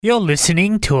You're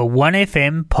listening to a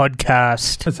 1FM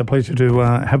podcast. It's a pleasure to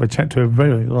have a chat to a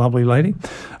very lovely lady.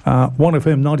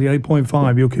 1FM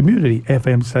 98.5, your community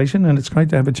FM station, and it's great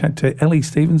to have a chat to Ellie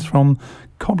Stevens from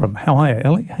Cobram. How are you,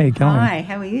 Ellie? How are you going? Hi,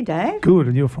 how are you, Dave? Good,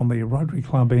 and you're from the Rotary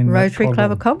Club in Rotary Cobram.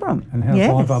 Club of Cobram. And how's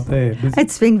life up there? Busy?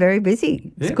 It's been very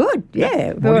busy. It's good,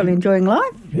 yeah. We're all enjoying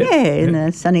life. In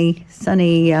the sunny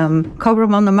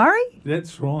Cobram on the Murray.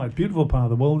 That's right. Beautiful part of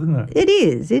the world, isn't it? It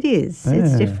is. Yeah.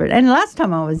 It's different. And last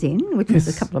time I was in, which was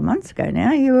a couple of months ago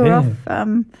now, you were off,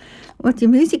 what's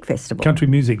your music festival? Country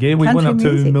music, yeah. We went up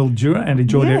to Mildura and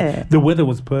enjoyed it. The weather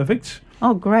was perfect.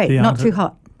 Oh, great. Not too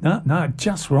hot. No,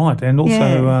 just right. And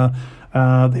also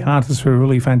the artists were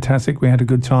really fantastic. We had a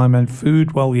good time. And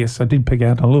food, well, yes, I did pick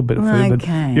out a little bit of food.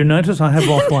 Okay. But you notice I have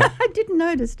lost weight. I didn't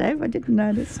notice, Dave. I didn't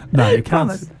notice. No, you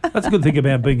can't. That's a good thing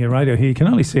about being a radio here. You can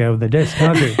only see over the desk,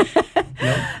 can't you?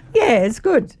 Yeah, it's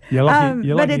good. You're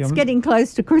lucky, but it's getting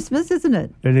close to Christmas, isn't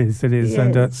it? It is. Yes.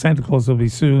 And Santa Claus will be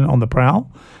soon on the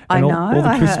prowl. I know. All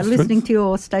the Christmas listening to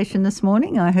your station this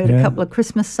morning, I heard a couple of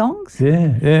Christmas songs.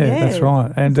 Yeah, that's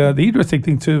right. And the interesting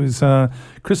thing too is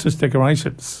Christmas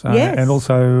decorations and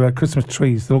also Christmas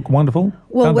trees. They look wonderful.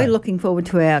 Well, we're looking forward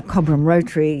to our Cobram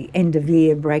Rotary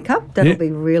end-of-year breakup. That'll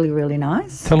be really, really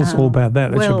nice. Tell us all about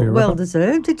that. That should be well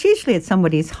deserved. It's usually at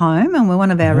somebody's home, and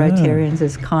one of our Rotarians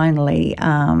has kindly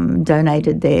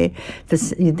donated their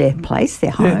place,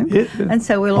 their home, and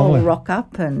so we'll all rock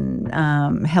up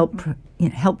and help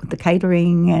with the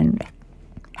catering and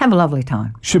have a lovely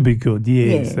time. Should be good,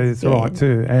 yes that's right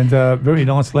too. And very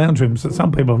nice lounge rooms that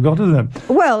some people have got, isn't it?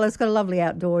 Well, it's got a lovely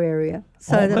outdoor area.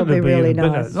 So that'll be really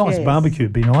nice. A nice barbecue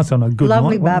would be nice on a good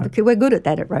lovely night. Barbecue. We're good at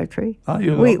that at Rotary.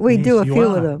 We do a few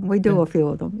of them. We do a few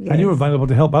of them. Yes. And you're available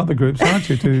to help other groups, aren't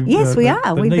you? Yes, we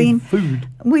are.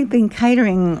 We've been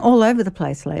catering all over the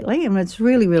place lately, and it's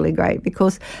really, really great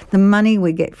because the money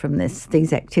we get from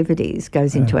these activities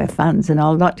goes into our funds. And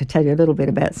I'd like to tell you a little bit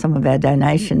about some of our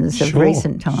donations of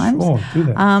recent times. Sure, do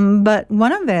that. But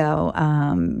one of our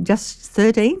just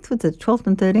 13th, was the 12th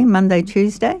and 13th, Monday,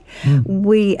 Tuesday,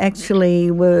 we actually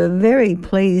were very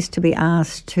pleased to be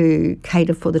asked to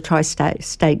cater for the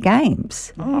Tri-State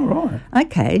Games. Oh, right.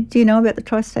 Okay. Do you know about the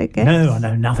Tri-State Games? No, I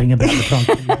know nothing about the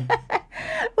Tri-State Games.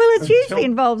 Well, it usually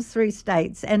involves 3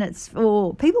 states, and it's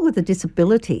for people with a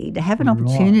disability to have an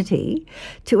opportunity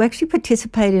to actually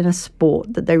participate in a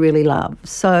sport that they really love.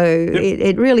 So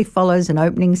it really follows an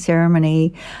opening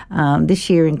ceremony. This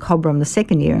year in Cobram, the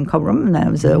second year in Cobram, and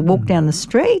there was a walk down the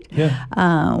street.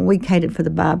 Yeah. We catered for the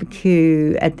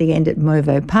barbecue at the end at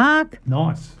Mervo Park.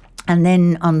 Nice. And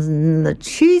then on the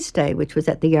Tuesday, which was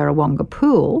at the Yarrawonga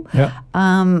Pool,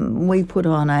 we put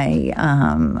on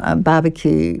a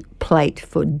barbecue plate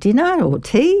for dinner or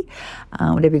tea,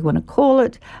 whatever you want to call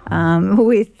it,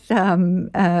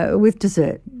 with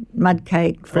dessert. Mud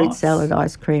cake, fruit salad,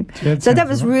 ice cream. So that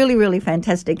was really, really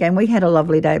fantastic, and we had a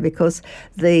lovely day because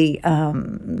the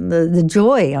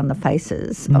joy on the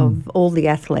faces of all the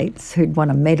athletes who'd won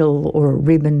a medal or a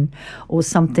ribbon or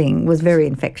something was very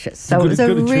infectious. So it was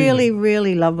a really,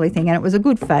 really lovely thing, and it was a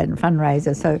good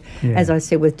fundraiser. So as I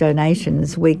said, with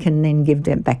donations, we can then give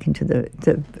them back into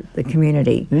the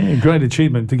community. Yeah, great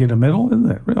achievement to get a medal, isn't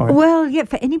it? Really? Well, yeah,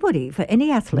 for anybody, for any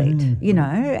athlete,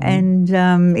 and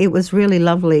it was really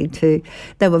lovely.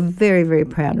 They were very, very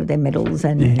proud of their medals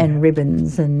and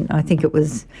ribbons, and I think it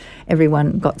was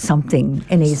everyone got something,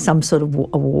 some sort of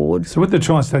award. So with the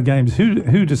Tri-State Games,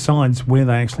 who decides where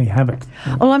they actually have it?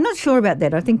 Well, I'm not sure about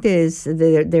that. I think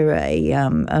they're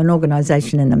an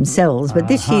organisation in themselves, but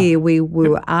this year we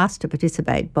were asked to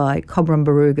participate by Cobram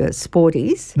Barooga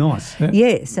Sporties. Nice. Yeah.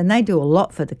 Yes, and they do a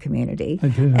lot for the community. They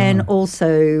do, and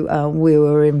also we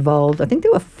were involved, I think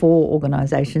there were 4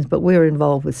 organisations, but we were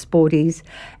involved with Sporties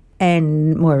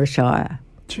and Moira Shire.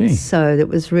 Gee. So that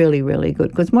was really, really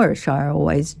good because Moira Shire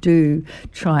always do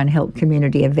try and help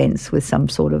community events with some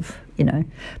sort of,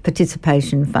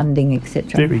 participation, funding,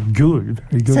 etc. Very good.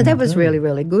 So that was really,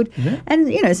 really good. Yeah.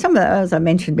 And, some of the, as I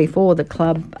mentioned before, the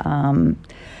club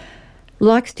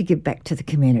likes to give back to the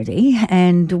community,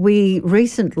 and we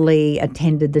recently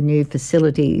attended the new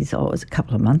facilities. It was a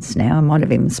couple of months now. I might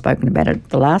have even spoken about it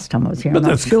the last time I was here. I'm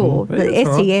not sure. Cool.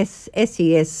 The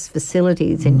SES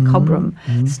facilities in Cobram,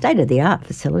 state-of-the-art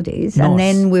facilities. Nice. And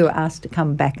then we were asked to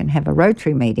come back and have a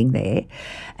Rotary meeting there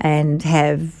and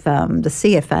have the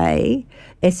CFA,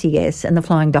 SES and the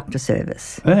Flying Doctor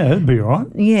Service. Yeah, that'd be all right.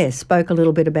 Yeah, spoke a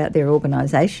little bit about their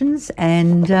organisations,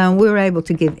 and we were able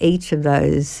to give each of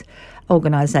those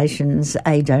organisations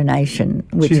a donation,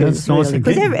 which is nice really,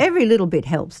 because every little bit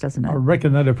helps, doesn't it? I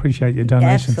reckon they'd appreciate your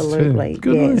donations Absolutely, too.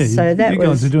 Good. Yes. So that you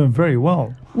guys are doing very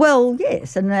well. Well,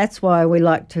 yes, and that's why we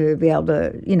like to be able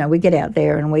to, we get out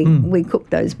there and we cook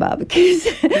those barbecues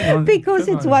because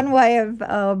it's one way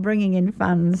of bringing in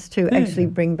funds to actually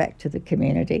bring back to the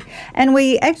community. And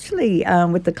we actually,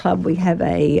 with the club, we have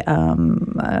a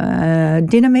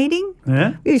dinner meeting.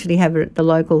 Yeah. We usually have it at the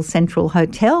local Central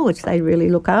Hotel, which they really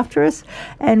look after us.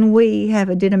 And we have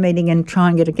a dinner meeting and try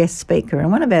and get a guest speaker.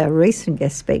 And one of our recent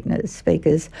guest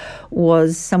speakers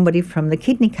was somebody from the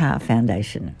Kidney Car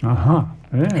Foundation. Uh-huh.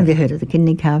 Yeah. Have you heard of the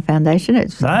Kidney Car Foundation?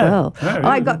 No,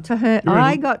 I got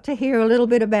to hear a little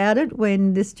bit about it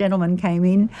when this gentleman came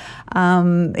in.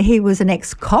 He was an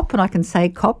ex-cop, and I can say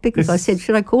cop because I said,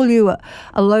 should I call you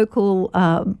a local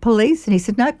police? And he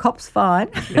said, no, cop's fine.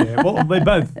 Yeah, well, they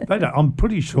don't. I'm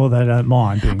pretty sure they don't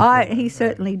mind being. He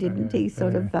certainly didn't. He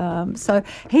sort of. So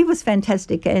he was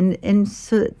fantastic, and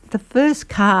so the first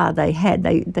car they had,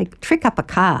 they trick up a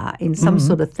car in some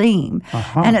sort of theme,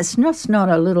 and it's not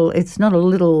a little. It's not a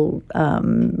little.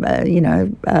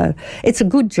 It's a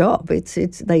good job.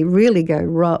 It's they really go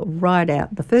right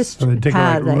out. The first so they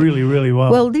car decorate really, really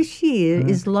well. Well, this year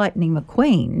is Lightning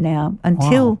McQueen. Now,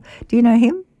 do you know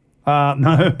him?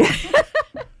 No.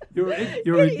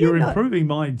 You're improving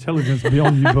my intelligence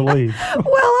beyond you believe.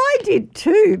 Well, I did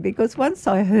too, because once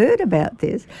I heard about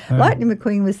this, Lightning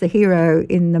McQueen was the hero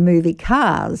in the movie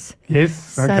Cars. Yes,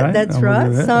 so that's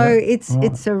right. So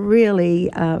it's a really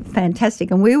fantastic,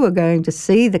 and we were going to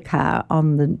see the car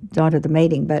on the night of the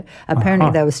meeting, but apparently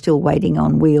they were still waiting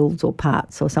on wheels or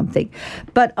parts or something.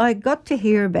 But I got to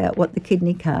hear about what the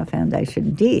Kidney Car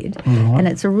Foundation did, and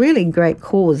it's a really great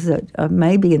cause that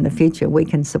maybe in the future we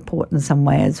can support in some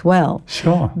way as well.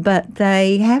 Sure. But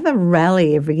they have a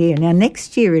rally every year. Now,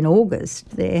 next year in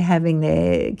August, they're having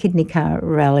their Kidney Car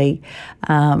Rally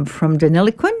from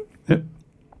Deniliquin. Yep.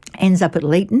 Ends up at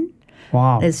Leeton.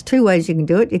 Wow. There's two ways you can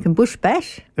do it. You can bush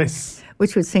bash. Yes.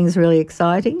 Which seems really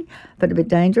exciting, but a bit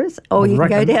dangerous. Or you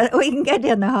can go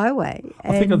down the highway.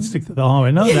 I think I'd stick to the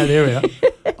highway. Not in that area.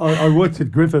 I worked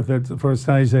at Griffith for a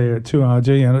stage there at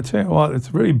 2RG, and I tell you what, it's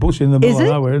very bush in the middle of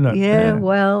nowhere, isn't it? Yeah,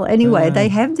 well, anyway, they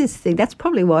have this thing. That's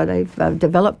probably why they've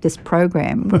developed this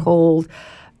program called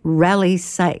Rally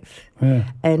Safe. Yeah.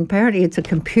 And apparently it's a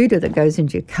computer that goes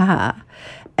into your car,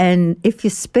 and if you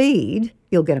speed,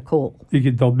 you'll get a call. You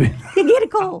get dobbed in. You get a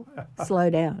call. Slow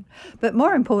down. But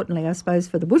more importantly, I suppose,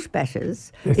 for the bush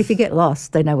bashers, if you get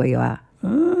lost, they know where you are.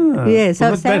 Yeah,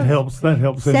 so that helps. That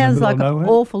helps. Sounds like an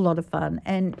awful lot of fun,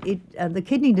 and the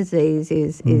kidney disease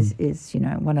is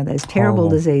one of those terrible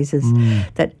diseases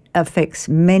that affects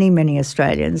many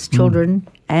Australians, children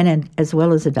and as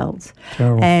well as adults.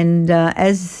 Terrible. And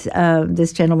as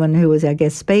this gentleman who was our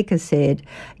guest speaker said,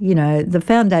 the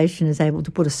foundation is able to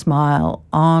put a smile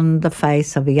on the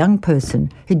face of a young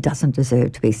person who doesn't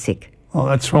deserve to be sick. Oh,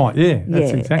 that's right. Yeah,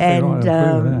 that's exactly right.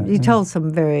 And you told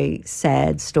some very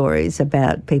sad stories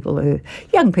about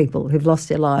young people who've lost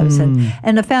their lives,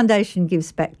 and the foundation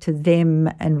gives back to them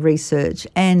and research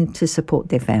and to support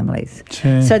their families.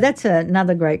 Sure. So that's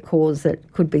another great cause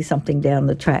that could be something down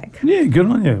the track. Yeah, good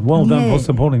on you. Well done for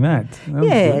supporting that.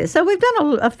 So we've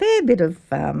done a fair bit of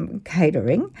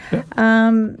catering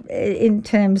in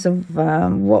terms of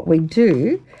what we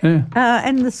do. Yeah.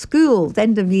 And the schools,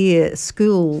 end-of-year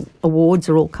school awards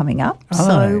are all coming up.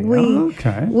 So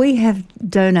we have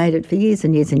donated for years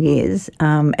and years and years,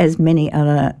 as many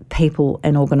other people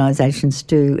and organisations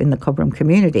do in the Cobram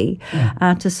community,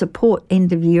 to support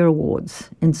end-of-year awards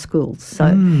in schools.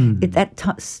 So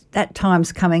that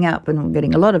time's coming up, and we're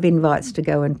getting a lot of invites to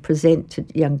go and present to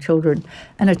young children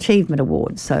an achievement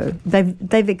award. So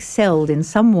they've excelled in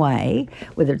some way,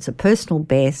 whether it's a personal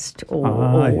best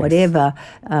or whatever,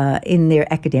 in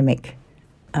their academic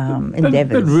endeavours.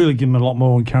 That'd really give them a lot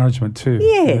more encouragement too.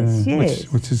 Yes.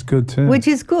 Which is good too. Which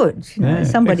is good.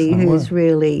 Somebody who's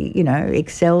really,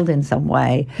 excelled in some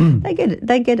way,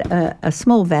 they get a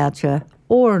small voucher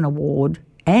or an award.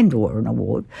 And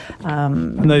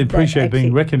they appreciate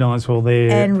being recognised for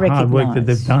their hard work that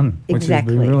they've done, which is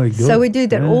really good. So we do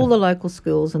that all the local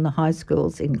schools and the high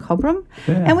schools in Cobram,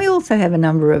 and we also have a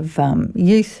number of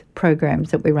youth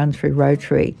programs that we run through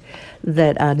Rotary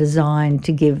that are designed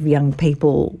to give young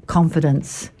people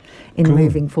confidence in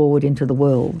moving forward into the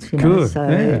world. Good.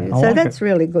 So that's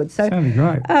really good. So, sounding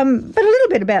great. But a little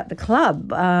bit about the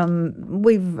club.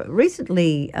 We've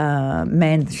recently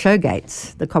manned the show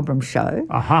gates, the Cobram show.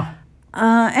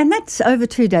 And that's over a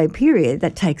 2-day period.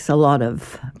 That takes a lot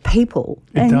of people.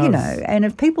 It does. And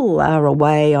if people are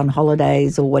away on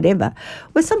holidays or whatever,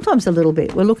 we're sometimes we're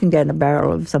looking down the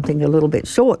barrel of something a little bit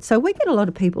short. So we get a lot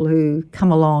of people who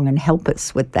come along and help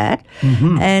us with that.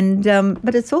 Mm-hmm. And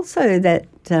but it's also that,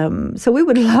 so we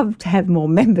would love to have more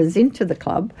members into the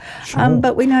club, Sure.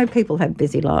 but we know people have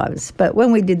busy lives. But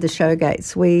when we did the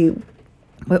showgates, we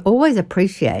always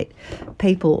appreciate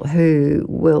people who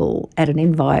will, at an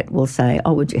invite, will say,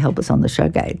 "Oh, would you help us on the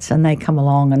showgates?" And they come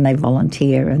along and they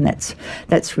volunteer, and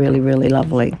that's really, really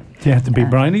lovely. Do you have to be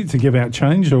brainy to give out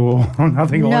change or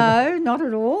nothing like that? No, not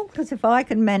at all. Because if I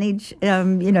can manage,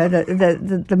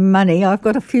 the money, I've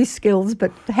got a few skills,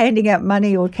 but handing out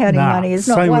money or counting money is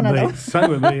not one of them.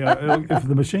 Same with me. If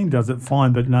the machine does it,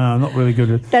 fine, but no, I'm not really good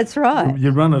at it. That's right.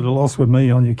 You run at a loss with me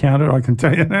on your counter, I can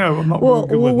tell you now. I'm not really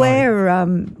good with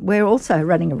money. We're also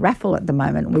running a raffle at the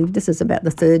moment. This is about the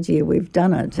 3rd year we've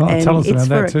done it. Oh, and tell us it's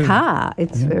about that for a too. car.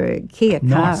 It's for a Kia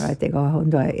Nice. car, I think, or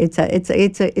Hyundai.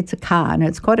 It's a car, and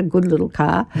it's quite a good little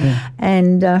car. Yeah.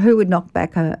 And who would knock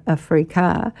back a free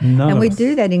car? None and of we us.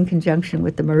 do that in conjunction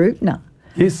with the Marupna.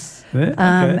 Yes. Yeah,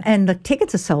 okay. And the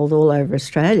tickets are sold all over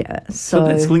Australia. So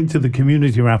that's linked to the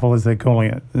community raffle, as they're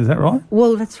calling it. Is that right?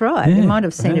 Well, that's right. Yeah, You might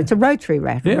have seen it. It's a Rotary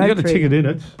raffle. Yeah, I've got a ticket in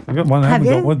it. I've got one I haven't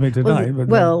got with me today.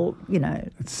 Well,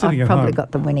 it's sitting I've at probably home.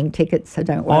 got the winning tickets, so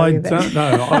don't worry about it.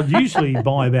 I don't know. I usually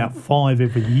buy about 5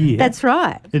 every year. That's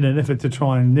right. In an effort to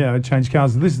try and change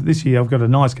cars. This year I've got a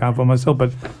nice car for myself,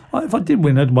 but if I did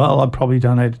win it, well, I'd probably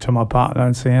donate it to my partner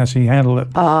and see how she handled it.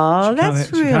 Oh, that's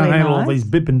really She can't handle nice. all these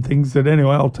bipping things, but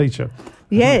anyway, I'll teach her.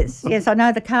 Yes, I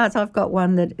know the cars. I've got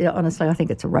one that, honestly, I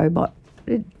think it's a robot.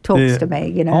 It talks to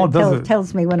me,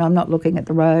 tells me when I'm not looking at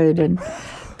the road and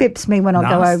bips me when I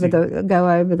go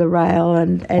over the rail.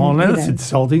 And that's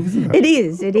insulting, isn't it?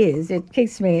 It is. It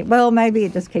keeps me, well, maybe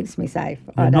it just keeps me safe.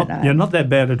 I don't know. You're not that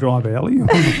bad a driver, Ellie.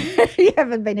 You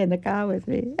haven't been in the car with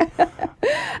me.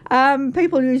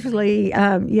 People usually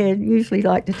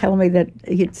like to tell me that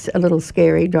it's a little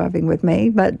scary driving with me,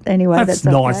 but anyway, that's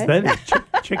nice. okay. That is.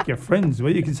 Check your friends.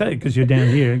 Well, you can say it because you're down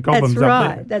here and Cobram's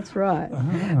up there. That's right.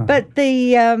 But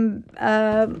the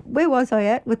where was I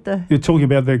at with the? You're talking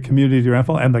about the community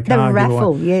raffle and the car giveaway.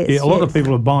 Raffle, yes. Yeah, a lot of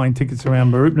people are buying tickets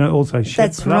around Marupna, also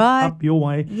That's right. up your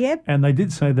way. Yep. And they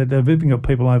did say that they've even got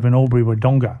people over in Albury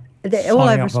Wodonga. They're all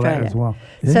over Australia as well.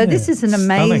 So this is an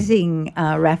amazing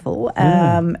raffle,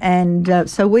 and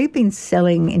so we've been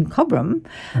selling in Cobram,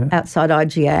 outside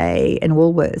IGA and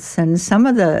Woolworths, and some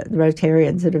of the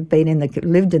Rotarians that have been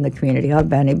lived in the community.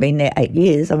 I've only been there 8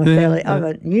 years. I'm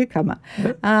a newcomer.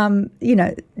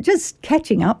 Just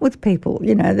catching up with people.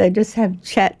 They just have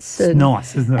chats. It's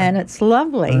nice, isn't it? And it's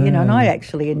lovely. And I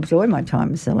actually enjoy my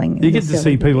time selling. You get to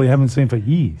see people you haven't seen for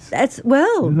years. Yes.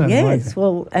 Amazing?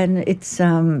 Well, and it's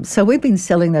so we've been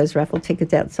selling those raffle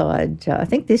tickets outside. I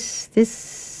think this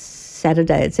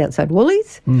Saturday it's outside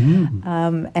Woolies,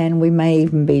 and we may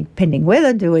even be, pending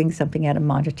weather, doing something out of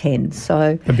Mitre 10.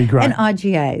 So that'd be great. And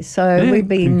IGA. So we've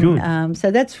been.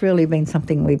 So that's really been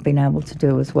something we've been able to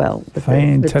do as well.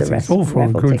 Fantastic! It's all for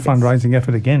a good fundraising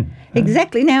effort again.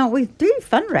 Exactly. Now we do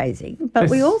fundraising, but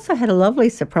we also had a lovely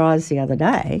surprise the other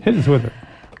day. Hit us with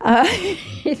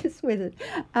it.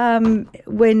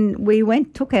 When we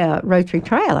took our Rotary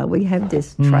trailer, we have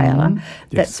this trailer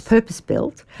that's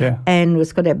purpose-built, and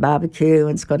it's got our barbecue,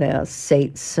 and it's got our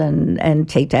seats and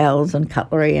tea towels and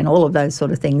cutlery and all of those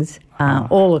sort of things,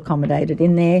 all accommodated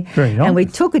in there. Very nice. And we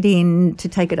took it in to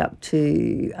take it up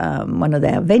to one of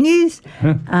our venues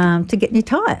to get new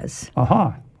tyres.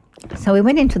 So we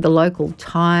went into the local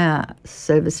tyre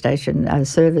service station,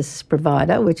 service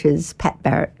provider, which is Pat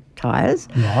Barrett Tyres.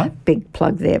 Right. Big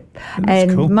plug there.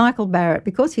 That's cool. Michael Barrett,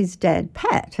 because his dad,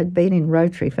 Pat, had been in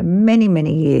Rotary for many,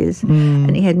 many years,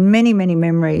 and he had many, many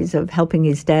memories of helping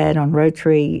his dad on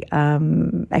Rotary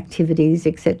activities,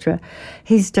 etc.,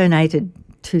 he's donated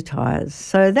 2 tyres.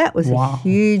 So that was a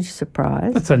huge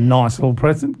surprise. That's a nice little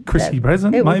present, Chrissy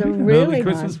present, it maybe. was a really early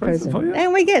Christmas nice present for you.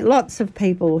 And we get lots of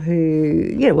people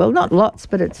who, not lots,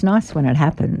 but it's nice when it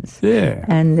happens. Yeah.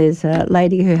 And there's a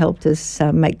lady who helped us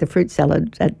make the fruit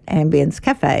salad at Ambience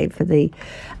Cafe for the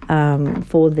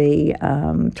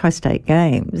Tri-State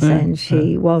Games, and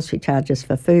while she charges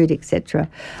for food, etc.,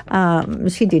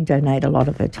 she did donate a lot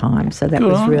of her time, so that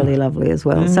was really lovely as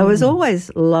well. So it was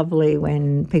always lovely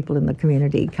when people in the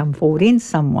community come forward in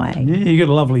some way. Yeah, you get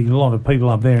a lot of people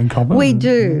up there in Cobram. We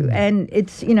do, and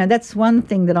it's that's one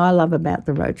thing that I love about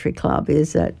the Rotary Club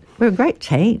is that we're a great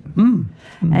team,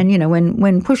 and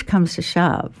when push comes to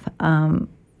shove,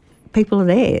 people are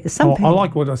there. Some I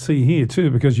like what I see here too,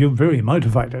 because you're very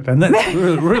motivated, and that's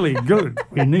really good.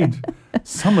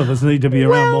 Some of us need to be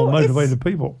around more motivated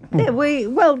people. Yeah,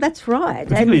 that's right.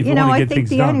 Particularly if you want to I get think things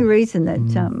the done. only reason that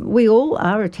we all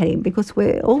are a team because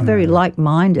we're all very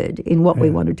like-minded in what we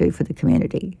want to do for the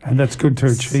community. And that's good to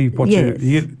achieve what Yes.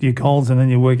 you get your goals, and then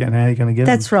you work out how you're going to get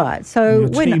them. That's right. So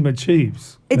And your team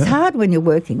achieves. it's hard when you're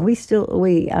working. We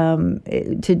to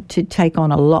take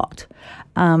on a lot,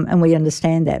 and we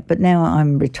understand that. But now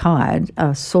I'm retired,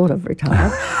 sort of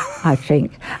retired, I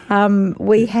think.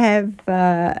 We have.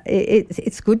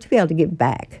 It's good to be able to give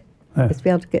back. Yeah. It's to be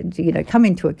able to come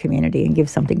into a community and give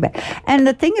something back. And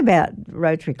the thing about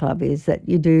Rotary Club is that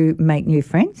you do make new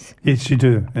friends. Yes, you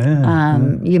do.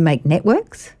 You make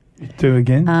networks. You do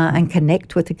again. And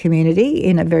connect with the community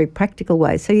in a very practical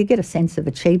way. So you get a sense of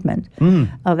achievement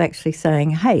of actually saying,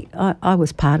 hey, I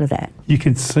was part of that. You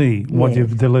can see what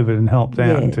you've delivered and helped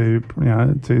out to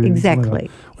Exactly.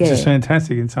 which is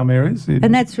fantastic in some areas.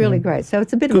 And that's really great. So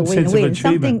it's a bit of a win-win.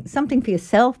 Achievement. Something for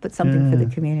yourself, but something for the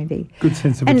community. Good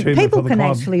sense of and achievement people for the can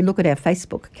club. actually look at our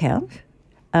Facebook account.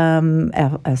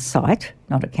 Our site,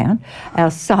 not account,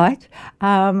 our site.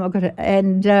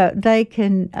 They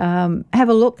can have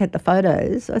a look at the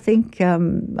photos. I think I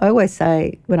always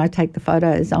say when I take the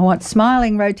photos, I want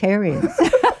smiling Rotarians.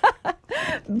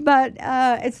 But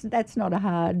that's not a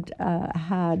hard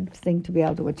thing to be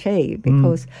able to achieve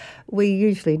because we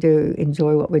usually do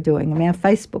enjoy what we're doing. I mean, our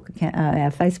Facebook account,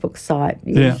 our Facebook site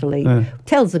usually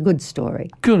tells a good story.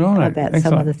 Good on it. About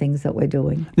some of the things that we're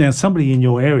doing. Now, somebody in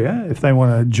your area, if they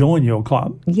want to join your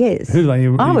club, yes, I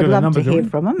would love to hear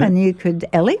from them, and you could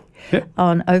Ellie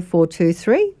on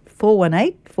 0423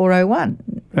 418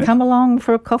 401. Come along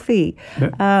for a coffee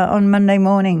on Monday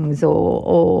mornings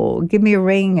or give me a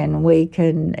ring and we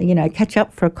can, catch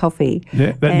up for a coffee.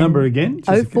 Yeah, that number again?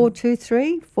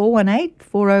 0423 418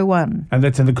 401. And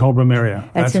that's in the Cobram area?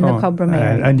 That's in the Cobram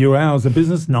area. And your hours of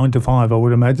business, 9 to 5, I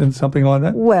would imagine, something like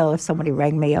that? Well, if somebody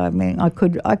rang me, I mean, I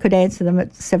could answer them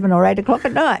at 7 or 8 o'clock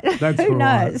at night. That's Who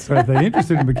right. knows? So if they're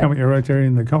interested in becoming a Rotarian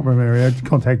in the Cobram area,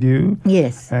 contact you.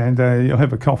 Yes. And you'll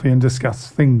have a coffee and discuss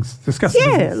things.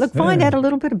 Find out a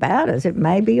little bit about us. It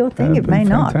may be your thing, it may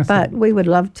not. Fantastic. But we would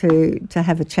love to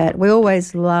have a chat. We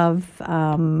always love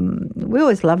to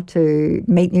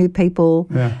meet new people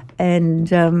and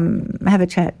have a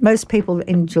chat. Most people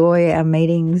enjoy our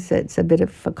meetings. It's a bit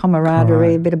of a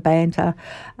camaraderie, a bit of banter,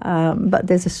 but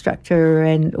there's a structure,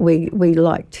 and we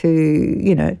like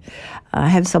to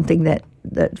have something that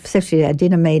especially our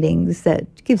dinner meetings,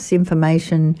 that gives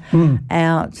information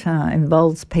out,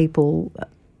 involves people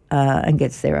and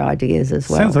gets their ideas as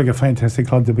well. Sounds like a fantastic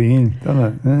club to be in,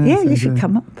 doesn't it? Yeah, you should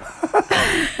come up.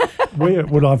 Where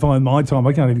would I find my time?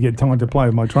 I can't even get time to play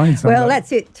with my train sometimes. Well,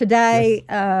 that's it. Today,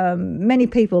 many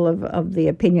people of the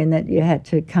opinion that you had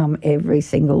to come every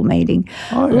single meeting.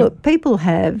 Oh, yeah. Look, people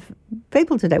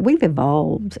today, we've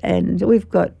evolved, and we've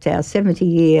got our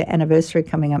 70-year anniversary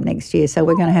coming up next year, so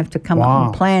we're going to have to come up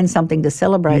and plan something to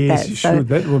celebrate yes, that. You so should.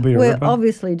 That will be a we're ripper.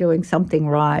 obviously doing something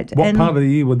right. What part of the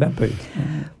year would that be?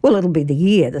 Well, it'll be the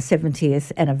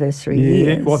 70th anniversary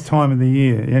year. What time of the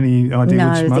year? Any idea No,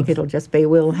 which I month? think it'll just be,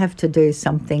 we'll have to do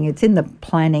something. It's in the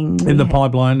planning. In the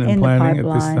pipeline and planning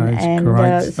at this stage. And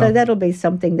Great so that'll be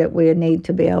something that we need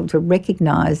to be able to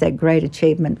recognise, that great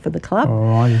achievement for the club. All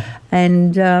right.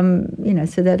 And,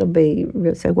 so that'll be,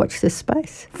 so watch this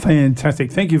space.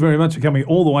 Fantastic. Thank you very much for coming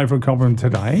all the way from Cobram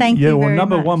today. Thank you very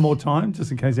number much. one more time,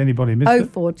 just in case anybody missed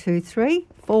it. 0423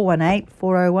 418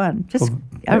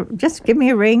 401. Just give me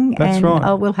a ring and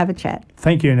we'll have a chat.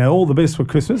 Thank you. Now, all the best for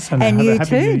Christmas. And you happy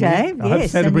too, New Year. Dave. I hope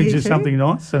Yes, Santa and brings you you too. something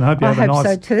nice, and hope you I have a hope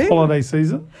nice so too. holiday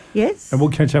season. Yes. And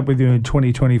we'll catch up with you in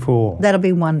 2024. That'll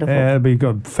be wonderful. Yeah, it'll be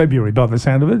good. February, by the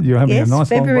sound of it. You're having a nice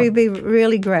February long will be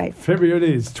really great. February it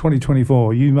is,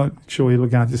 2024. You make sure you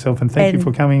look after yourself, and thank you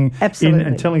for coming in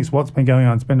and telling us what's been going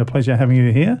on. It's been a pleasure having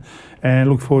you here,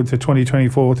 and look forward to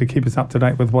 2024 to keep us up to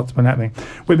date with what's been happening.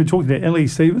 We've been talking to Ellie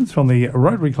Stevens from the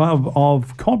Rotary Club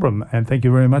of Cobram, and thank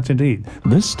you very much indeed.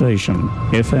 This station,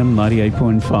 FM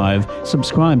 98.5,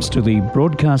 subscribes to the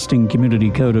Broadcasting Community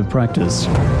Code of Practice.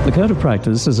 The Code of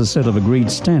Practice is a set of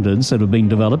agreed standards that have been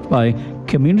developed by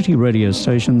community radio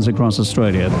stations across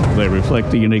Australia. They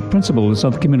reflect the unique principles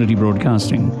of community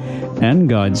broadcasting and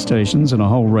guide stations in a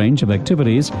whole range of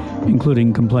activities,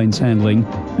 including complaints handling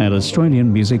and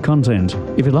Australian music content.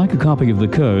 If you'd like a copy of the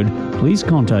code, please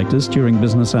contact us during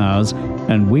business hours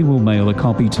and we will mail a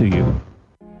copy to you.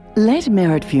 Let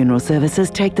Merit Funeral Services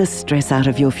take the stress out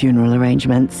of your funeral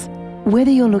arrangements.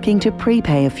 Whether you're looking to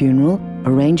prepay a funeral,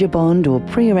 arrange a bond or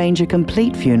pre-arrange a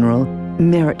complete funeral,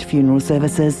 Merit Funeral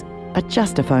Services are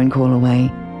just a phone call away.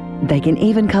 They can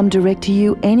even come direct to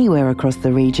you anywhere across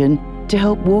the region to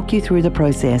help walk you through the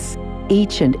process,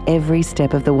 each and every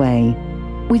step of the way.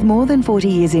 With more than 40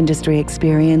 years industry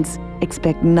experience,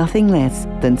 expect nothing less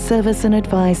than service and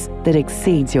advice that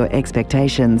exceeds your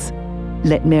expectations.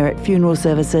 Let Merit Funeral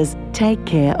Services take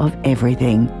care of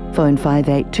everything. Phone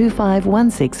 5825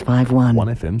 1651.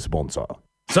 1FM sponsor.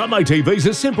 Some ATVs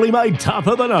are simply made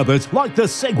tougher than others, like the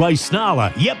Segway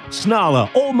Snarler. Yep,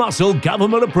 Snarler, all muscle,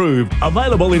 government approved.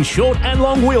 Available in short and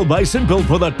long wheelbase and built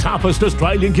for the toughest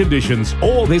Australian conditions.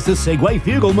 Or there's the Segway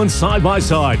Fugleman side by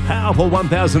side. Powerful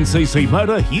 1000cc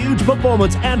motor, huge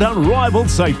performance and unrivaled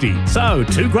safety. So,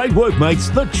 two great workmates,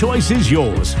 the choice is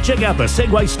yours. Check out the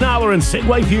Segway Snarler and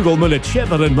Segway Fugleman at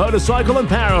Shepparton Motorcycle and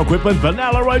Power Equipment,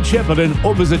 Vanilla Road, Shepparton,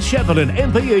 or visit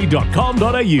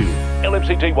sheppartonmpe.com.au.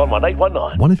 LMCT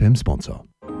 11819. 1FM sponsor.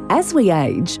 As we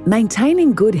age,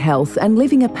 maintaining good health and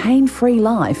living a pain-free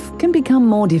life can become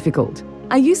more difficult.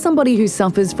 Are you somebody who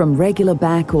suffers from regular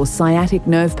back or sciatic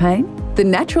nerve pain? The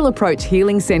Natural Approach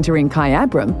Healing Centre in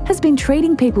Cobram has been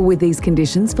treating people with these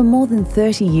conditions for more than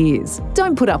 30 years.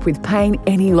 Don't put up with pain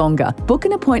any longer. Book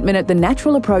an appointment at the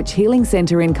Natural Approach Healing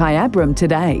Centre in Cobram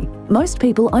today. Most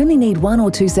people only need 1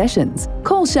 or 2 sessions.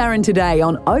 Call Sharon today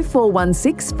on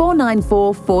 0416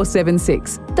 494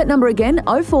 476. That number again,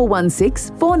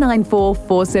 0416 494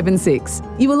 476.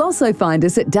 You will also find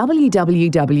us at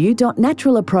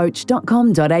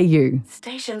www.naturalapproach.com.au.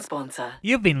 Station sponsor.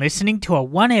 You've been listening to a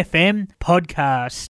 1FM podcast.